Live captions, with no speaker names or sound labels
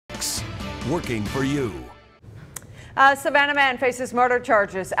working for you. A Savannah man faces murder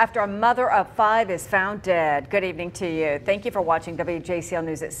charges after a mother of 5 is found dead. Good evening to you. Thank you for watching WJCL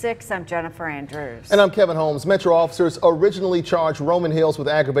News at 6. I'm Jennifer Andrews. And I'm Kevin Holmes. Metro officers originally charged Roman Hills with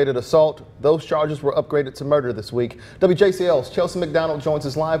aggravated assault. Those charges were upgraded to murder this week. WJCL's Chelsea McDonald joins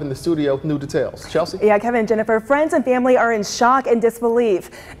us live in the studio with new details. Chelsea? Yeah, Kevin and Jennifer, friends and family are in shock and disbelief.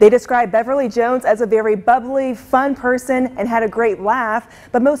 They describe Beverly Jones as a very bubbly, fun person and had a great laugh.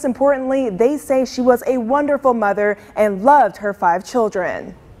 But most importantly, they say she was a wonderful mother and loved her 5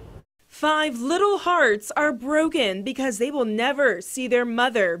 children. 5 little hearts are broken because they will never see their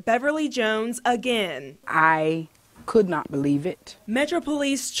mother, Beverly Jones, again. I could not believe it. Metro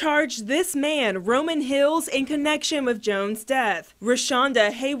Police charged this man, Roman Hills, in connection with Jones' death.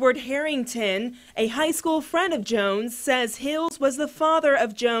 Rashonda Hayward Harrington, a high school friend of Jones, says Hills was the father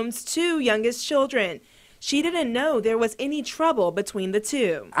of Jones' 2 youngest children. She didn't know there was any trouble between the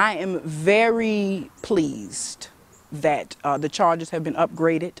two. I am very pleased that the charges have been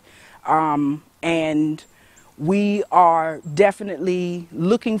upgraded, and we are definitely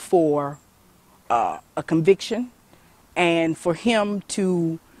looking for a conviction and for him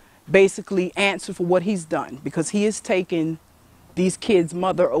to basically answer for what he's done, because he has taken these kids'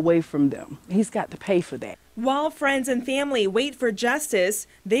 mother away from them. He's got to pay for that. While friends and family wait for justice,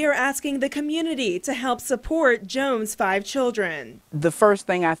 they are asking the community to help support Jones' 5 children. The first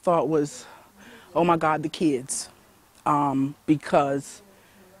thing I thought was, oh my God, the kids. Because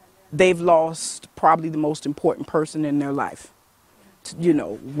they've lost probably the most important person in their life, you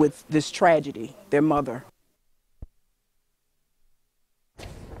know, with this tragedy, their mother.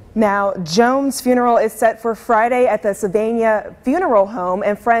 Now, Jones' funeral is set for Friday at the Savannah Funeral Home,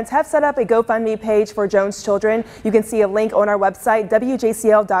 and friends have set up a GoFundMe page for Jones' children. You can see a link on our website,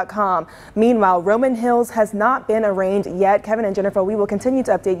 WJCL.com. Meanwhile, Roman Hills has not been arraigned yet. Kevin and Jennifer, we will continue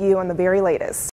to update you on the very latest.